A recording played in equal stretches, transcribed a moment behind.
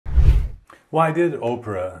Why did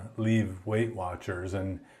Oprah leave WeightWatchers,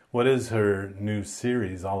 and what is her new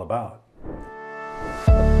series all about?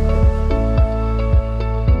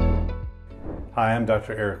 Hi, I'm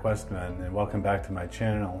Dr. Eric Westman, and welcome back to my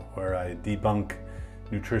channel where I debunk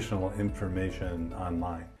nutritional information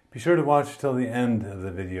online. Be sure to watch till the end of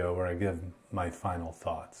the video where I give my final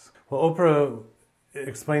thoughts. Well, Oprah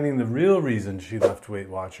explaining the real reason she left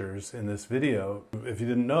WeightWatchers in this video. If you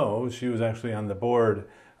didn't know, she was actually on the board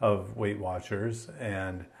of WeightWatchers,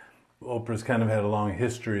 and Oprah's kind of had a long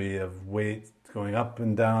history of weight going up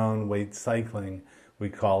and down, weight cycling, we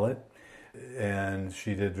call it. And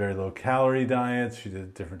she did very low calorie diets, she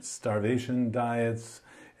did different starvation diets,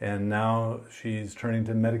 and now she's turning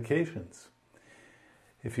to medications.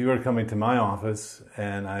 If you are coming to my office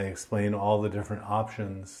and I explain all the different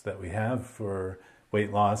options that we have for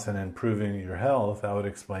weight loss and improving your health, I would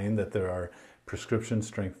explain that there are prescription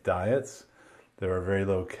strength diets, there are very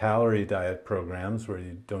low calorie diet programs where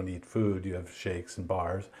you don't eat food, you have shakes and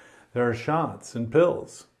bars, there are shots and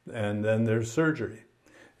pills, and then there's surgery.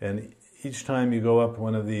 And each time you go up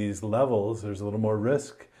one of these levels, there's a little more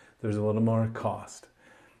risk, there's a little more cost.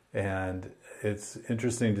 And it's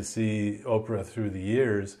interesting to see Oprah through the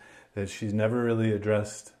years that she's never really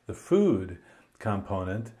addressed the food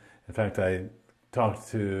component. In fact, I talked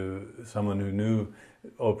to someone who knew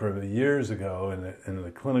Oprah years ago in the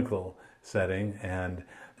clinical setting, and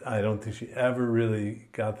I don't think she ever really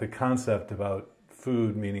got the concept about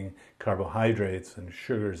food, meaning carbohydrates and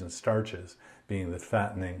sugars and starches being the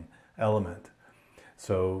fattening element.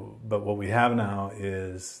 So, but what we have now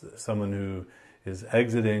is someone who is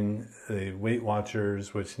exiting the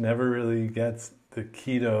WeightWatchers, which never really gets the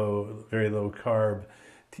keto, very low carb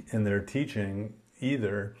in their teaching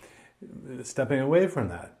either, stepping away from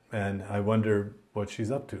that. And I wonder what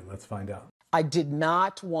she's up to. Let's find out. I did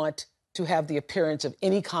not want to have the appearance of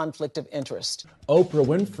any conflict of interest. Oprah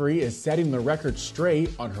Winfrey is setting the record straight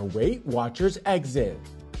on her WeightWatchers exit.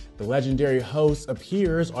 The legendary host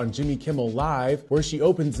appears on Jimmy Kimmel Live, where she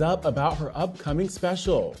opens up about her upcoming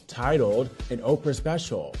special, titled An Oprah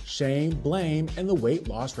Special, Shame, Blame, and the Weight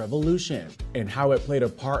Loss Revolution, and how it played a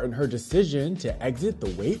part in her decision to exit the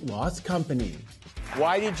weight loss company.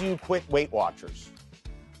 Why did you quit WeightWatchers?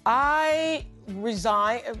 I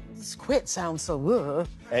resigned. Quit sounds so.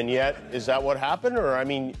 And yet, is that what happened, or I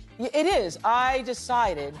mean? It is. I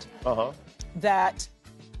decided that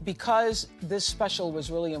because this special was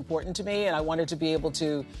really important to me and I wanted to be able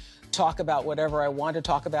to talk about whatever I want to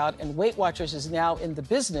talk about, and WeightWatchers is now in the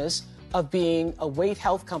business of being a weight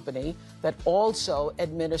health company that also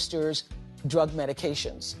administers drug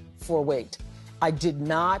medications for weight. I did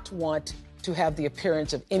not want to have the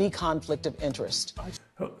appearance of any conflict of interest.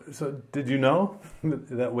 So did you know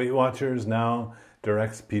that WeightWatchers now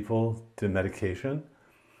directs people to medication?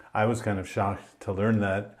 I was kind of shocked to learn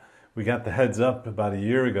that. We got the heads up about a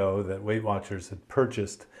year ago that WeightWatchers had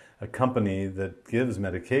purchased a company that gives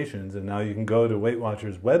medications, and now you can go to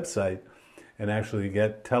WeightWatchers' website and actually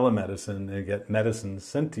get telemedicine and get medicines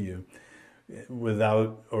sent to you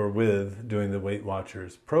without or with doing the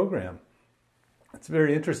WeightWatchers program. It's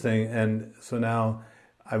very interesting, and so now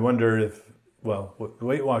I wonder if, well,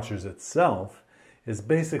 WeightWatchers itself is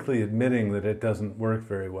basically admitting that it doesn't work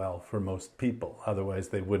very well for most people. Otherwise,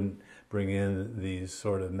 they wouldn't bring in these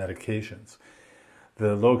sort of medications.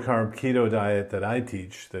 The low-carb keto diet that I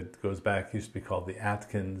teach, that goes back, used to be called the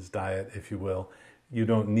Atkins diet, if you will, you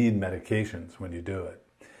don't need medications when you do it.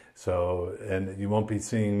 So, and you won't be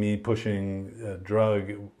seeing me pushing a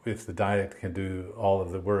drug if the diet can do all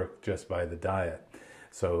of the work just by the diet.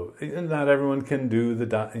 So, and not everyone can do the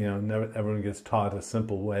diet, you know, never, everyone gets taught a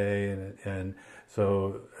simple way, and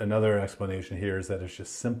so another explanation here is that it's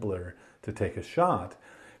just simpler to take a shot.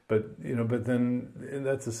 But, you know, but then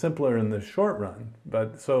that's a simpler in the short run.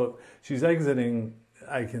 But so she's exiting,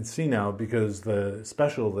 I can see now, because the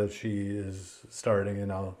special that she is starting,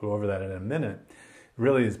 and I'll go over that in a minute,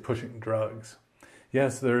 really is pushing drugs.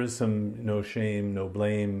 Yes, there is some no shame, no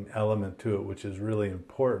blame element to it, which is really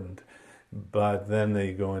important, but then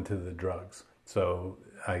they go into the drugs. So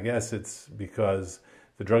I guess it's because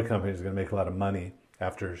the drug company is going to make a lot of money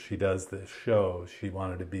after she does this show. She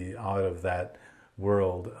wanted to be out of that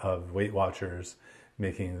world of WeightWatchers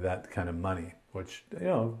making that kind of money, which, you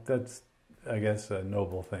know, that's, I guess, a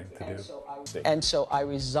noble thing to do. And so I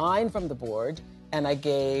resigned from the board, and I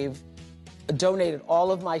donated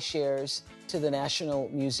all of my shares to the National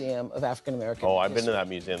Museum of African American History. I've been to that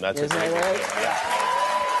museum. That's Isn't a great that right? museum.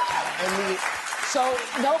 Yeah. So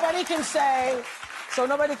nobody can say So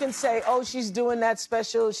nobody can say, oh, she's doing that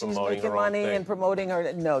special, she's Promoting making her own money thing. and promoting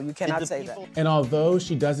her. No, you cannot say that. And although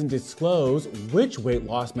she doesn't disclose which weight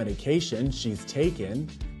loss medication she's taken,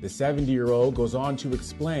 the 70-year-old goes on to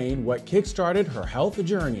explain what kickstarted her health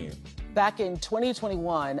journey. Back in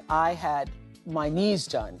 2021, I had my knees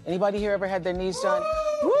done. Anybody here ever had their knees done?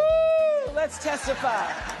 Woo! Let's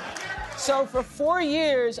testify. So for 4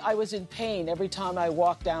 years, I was in pain every time I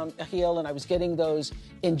walked down a hill, and I was getting those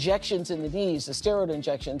injections in the knees, the steroid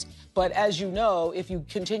injections. But as you know, if you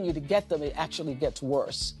continue to get them, it actually gets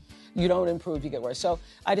worse. You don't improve, you get worse. So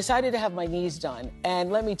I decided to have my knees done.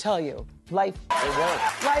 And let me tell you, life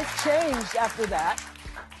changed after that.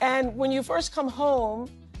 And when you first come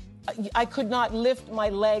home, I could not lift my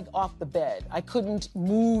leg off the bed. I couldn't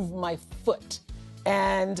move my foot.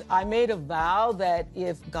 And I made a vow that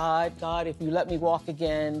if God, if you let me walk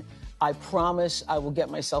again, I promise I will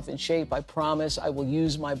get myself in shape. I promise I will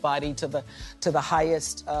use my body to the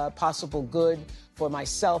highest possible good for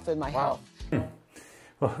myself and my health.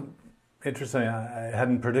 Well, interesting. I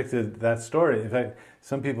hadn't predicted that story. In fact,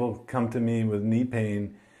 some people come to me with knee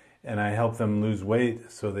pain and I help them lose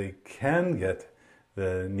weight so they can get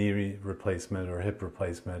the knee replacement or hip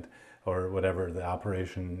replacement or whatever the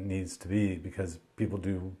operation needs to be, because people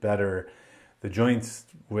do better. The joints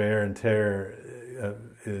wear and tear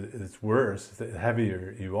is worse the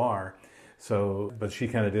heavier you are. So, but she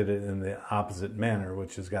kind of did it in the opposite manner,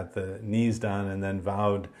 which has got the knees done and then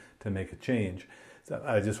vowed to make a change. So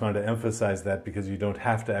I just wanted to emphasize that, because you don't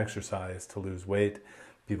have to exercise to lose weight.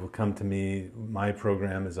 People come to me, my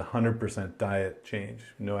program is 100% diet change,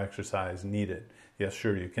 no exercise needed. Yes,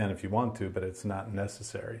 sure, you can if you want to, but it's not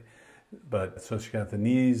necessary. But so she got the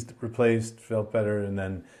knees replaced, felt better, and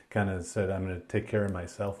then kind of said, I'm going to take care of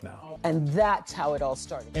myself now. And that's how it all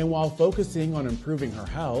started. And while focusing on improving her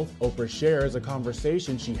health, Oprah shares a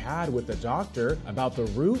conversation she had with a doctor about the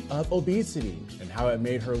root of obesity and how it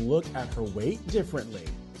made her look at her weight differently.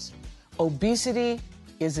 Obesity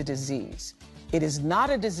is a disease. It is not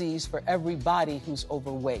a disease for everybody who's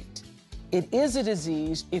overweight. It is a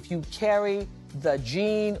disease if you carry the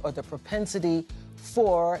gene or the propensity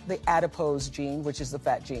for the adipose gene, which is the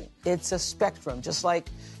fat gene. It's a spectrum, just like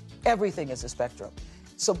everything is a spectrum.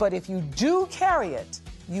 So, but if you do carry it,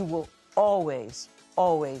 you will always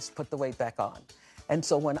put the weight back on. And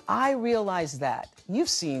so when I realized that,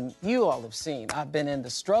 you all have seen, I've been in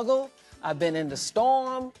the struggle, I've been in the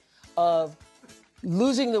storm of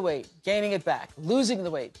losing the weight, gaining it back, losing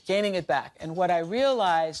the weight, gaining it back. And what I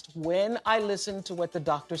realized when I listened to what the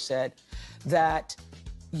doctor said, that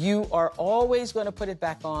you are always going to put it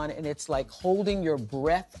back on, and it's like holding your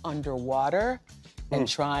breath underwater and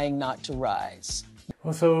trying not to rise.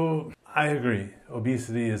 Well, so I agree.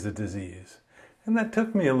 Obesity is a disease. And that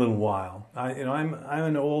took me a little while. I'm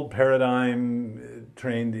an old paradigm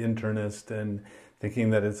trained internist, and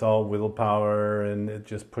thinking that it's all willpower and it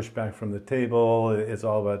just pushed back from the table. It's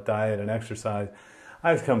all about diet and exercise.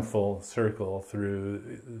 I've come full circle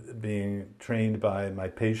through being trained by my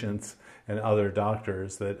patients and other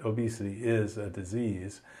doctors that obesity is a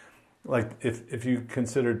disease. Like if you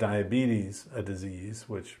consider diabetes a disease,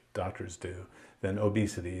 which doctors do, then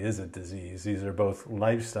obesity is a disease. These are both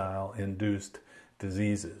lifestyle-induced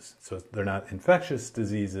diseases. So they're not infectious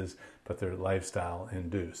diseases, but they're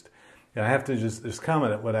lifestyle-induced. And I have to just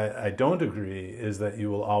comment that what I don't agree is that you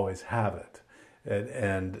will always have it.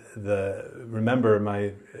 And remember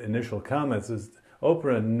my initial comments is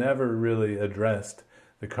Oprah never really addressed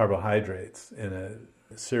the carbohydrates in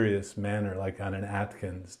a serious manner, like on an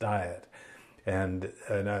Atkins diet. And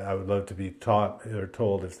I would love to be taught or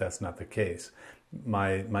told if that's not the case.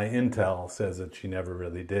 My intel says that she never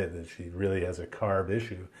really did, that she really has a carb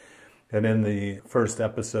issue. And in the first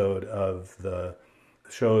episode of the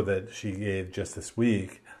show that she gave just this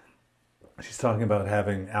week, she's talking about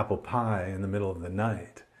having apple pie in the middle of the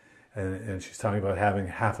night. And she's talking about having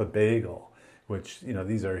half a bagel, which,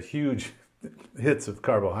 these are huge hits of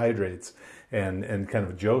carbohydrates, and kind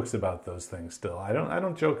of jokes about those things still. I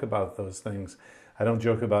don't joke about those things. I don't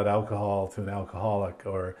joke about alcohol to an alcoholic,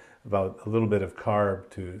 or about a little bit of carb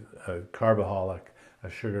to a carbaholic, a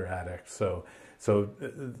sugar addict. So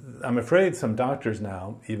I'm afraid some doctors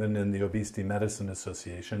now, even in the Obesity Medicine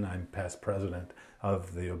Association, I'm past president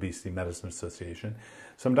of the Obesity Medicine Association,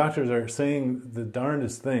 some doctors are saying the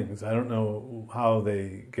darndest things. I don't know how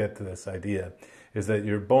they get to this idea, is that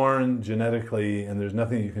you're born genetically and there's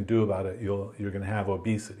nothing you can do about it. You're going to have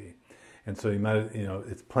obesity. And so you might,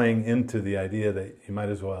 it's playing into the idea that you might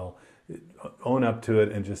as well own up to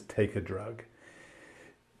it and just take a drug.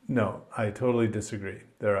 No, I totally disagree.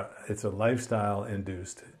 It's a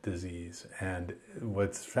lifestyle-induced disease, and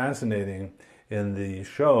what's fascinating in the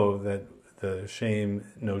show, that the Shame,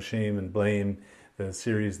 No Shame and Blame, the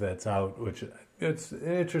series that's out, which it's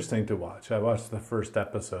interesting to watch. I watched the first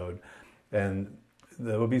episode, and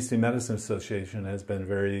the Obesity Medicine Association has been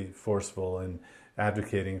very forceful in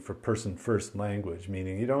advocating for person-first language,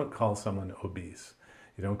 meaning you don't call someone obese,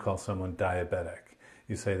 you don't call someone diabetic.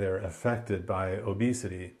 You say they're affected by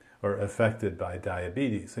obesity or affected by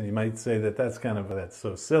diabetes. And you might say that that's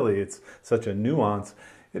so silly, it's such a nuance.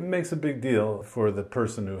 It makes a big deal for the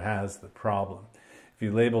person who has the problem. If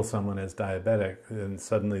you label someone as diabetic, then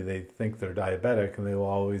suddenly they think they're diabetic and they will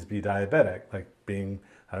always be diabetic, like being,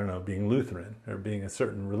 I don't know, being Lutheran or being a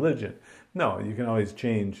certain religion. No, you can always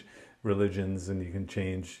change religions, and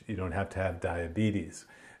you don't have to have diabetes.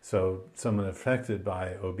 So someone affected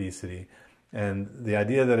by obesity, and the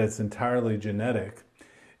idea that it's entirely genetic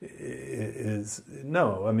is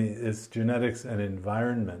no. I mean, it's genetics and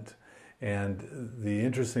environment. And the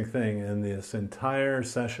interesting thing in this entire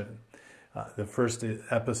session, the first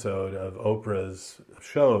episode of Oprah's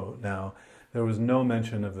show now, there was no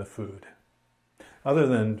mention of the food, other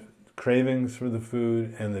than cravings for the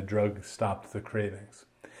food, and the drug stopped the cravings.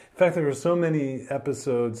 In fact, there were so many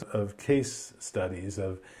episodes of case studies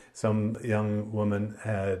of some young woman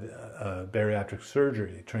had bariatric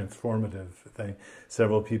surgery, transformative thing.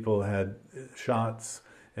 Several people had shots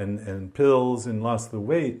and pills and lost the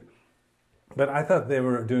weight. But I thought they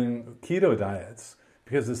were doing keto diets,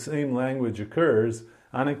 because the same language occurs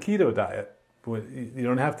on a keto diet. You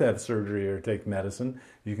don't have to have surgery or take medicine.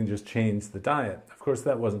 You can just change the diet. Of course,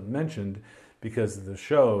 that wasn't mentioned because of the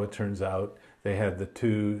show. It turns out they had the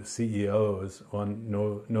two CEOs, one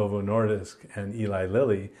Novo Nordisk and Eli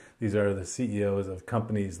Lilly. These are the CEOs of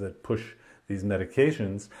companies that push these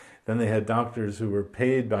medications. Then they had doctors who were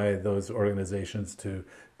paid by those organizations to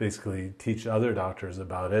basically teach other doctors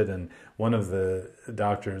about it. And one of the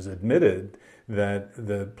doctors admitted that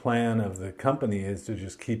the plan of the company is to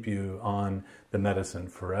just keep you on the medicine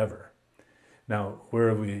forever. Now, where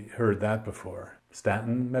have we heard that before?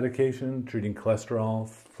 Statin medication, treating cholesterol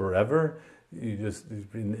forever?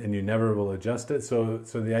 And you never will adjust it. So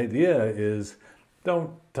the idea is,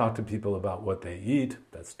 don't talk to people about what they eat.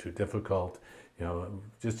 That's too difficult.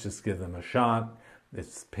 Just give them a shot.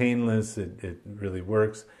 It's painless. It really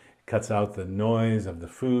works. It cuts out the noise of the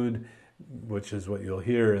food, which is what you'll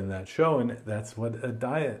hear in that show. And that's what a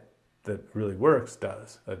diet that really works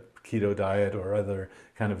does. A keto diet or other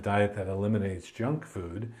kind of diet that eliminates junk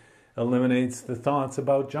food eliminates the thoughts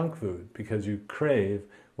about junk food, because you crave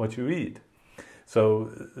what you eat. So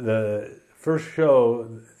the first show,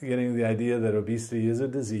 getting the idea that obesity is a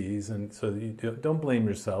disease, and so you don't blame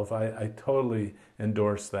yourself. I totally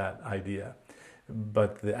endorse that idea.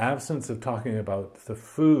 But the absence of talking about the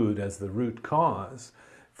food as the root cause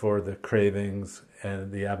for the cravings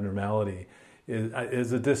and the abnormality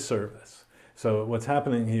is a disservice. So what's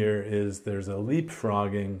happening here is there's a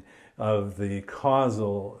leapfrogging of the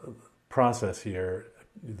causal process here,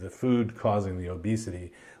 the food causing the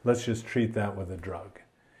obesity. Let's just treat that with a drug.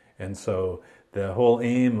 And so the whole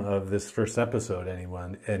aim of this first episode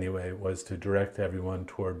anyway was to direct everyone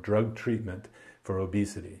toward drug treatment for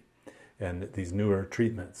obesity. And these newer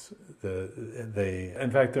treatments,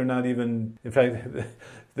 in fact,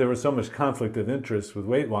 there was so much conflict of interest with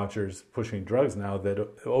WeightWatchers pushing drugs now that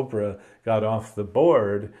Oprah got off the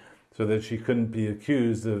board so that she couldn't be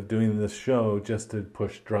accused of doing this show just to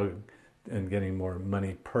push drug and getting more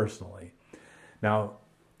money personally. Now,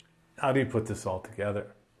 how do you put this all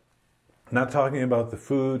together? Not talking about the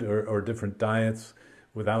food or different diets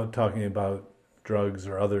without talking about drugs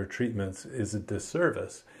or other treatments is a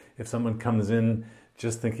disservice. If someone comes in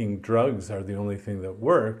just thinking drugs are the only thing that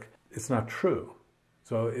work, it's not true.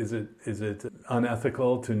 So is it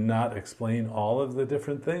unethical to not explain all of the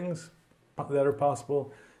different things that are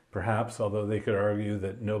possible? Perhaps, although they could argue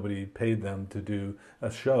that nobody paid them to do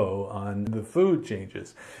a show on the food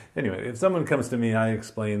changes. Anyway, if someone comes to me, I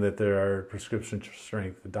explain that there are prescription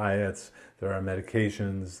strength diets, there are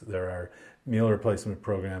medications, there are meal replacement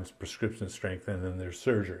programs, prescription strength, and then there's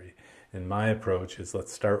surgery. And my approach is,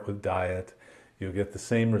 let's start with diet. You'll get the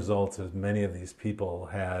same results as many of these people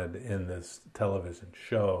had in this television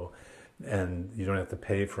show, and you don't have to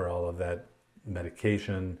pay for all of that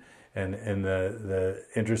medication. And the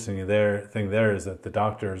interesting thing there is that the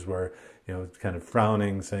doctors were, kind of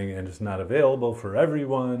frowning, saying, and it's not available for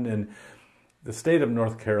everyone. And the state of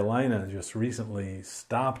North Carolina just recently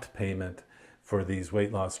stopped payment for these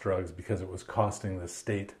weight loss drugs because it was costing the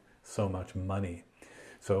state so much money.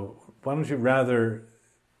 So why don't you rather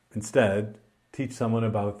instead teach someone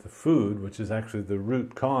about the food, which is actually the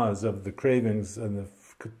root cause of the cravings and the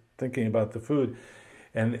thinking about the food.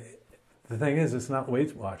 And The thing is, it's not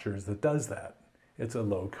WeightWatchers that does that. It's a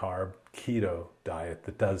low-carb keto diet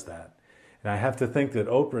that does that. And I have to think that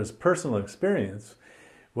Oprah's personal experience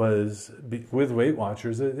was with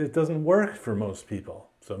WeightWatchers, it doesn't work for most people.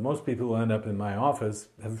 So most people who end up in my office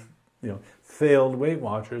have, failed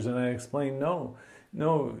WeightWatchers, and I explained, no,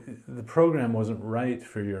 the program wasn't right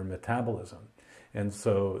for your metabolism. And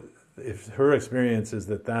so if her experience is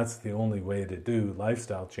that that's the only way to do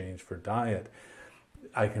lifestyle change for diet,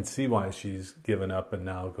 I can see why she's given up and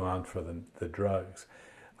now gone for the drugs.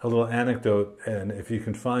 A little anecdote, and if you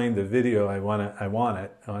can find the video, I want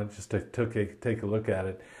it. I just take a look at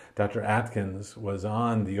it. Dr. Atkins was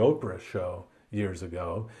on the Oprah show years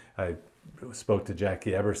ago. I spoke to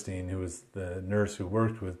Jackie Eberstein, who was the nurse who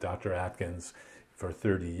worked with Dr. Atkins for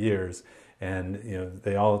 30 years. And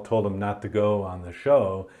they all told him not to go on the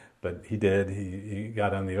show, but he did. He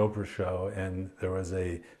got on the Oprah show, and there was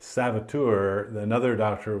a saboteur. Another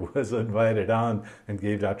doctor was invited on and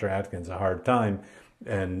gave Dr. Atkins a hard time.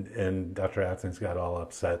 And Dr. Atkins got all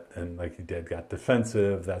upset and, like he did, got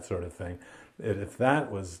defensive, that sort of thing. If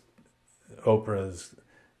that was Oprah's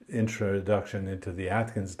introduction into the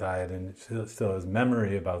Atkins diet and she still has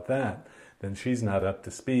memory about that, then she's not up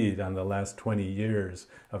to speed on the last 20 years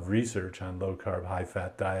of research on low-carb,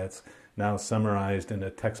 high-fat diets, now summarized in a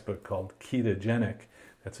textbook called Ketogenic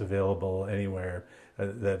that's available anywhere,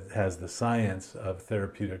 that has the science of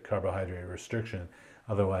therapeutic carbohydrate restriction,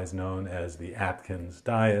 otherwise known as the Atkins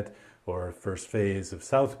diet or first phase of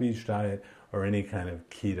South Beach diet or any kind of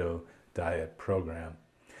keto diet program.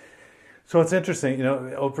 So it's interesting,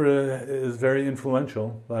 Oprah is very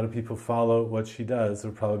influential. A lot of people follow what she does.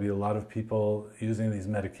 There'll probably be a lot of people using these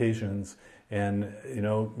medications. And,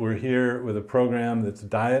 we're here with a program that's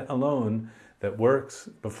diet alone that works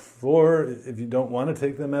before, if you don't want to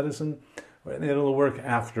take the medicine, and it'll work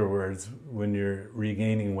afterwards when you're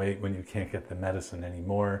regaining weight, when you can't get the medicine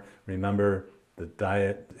anymore. Remember, the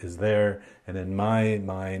diet is there. And in my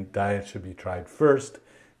mind, diet should be tried first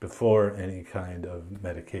before any kind of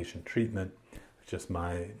medication treatment. It's just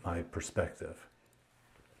my perspective.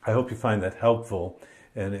 I hope you find that helpful.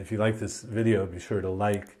 And if you like this video, be sure to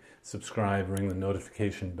like, subscribe, ring the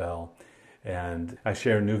notification bell. And I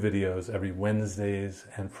share new videos every Wednesdays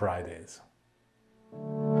and Fridays.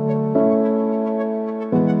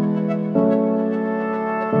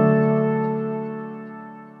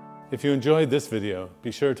 If you enjoyed this video,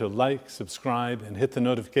 be sure to like, subscribe, and hit the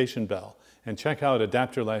notification bell. And check out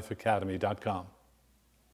AdaptYourLifeAcademy.com.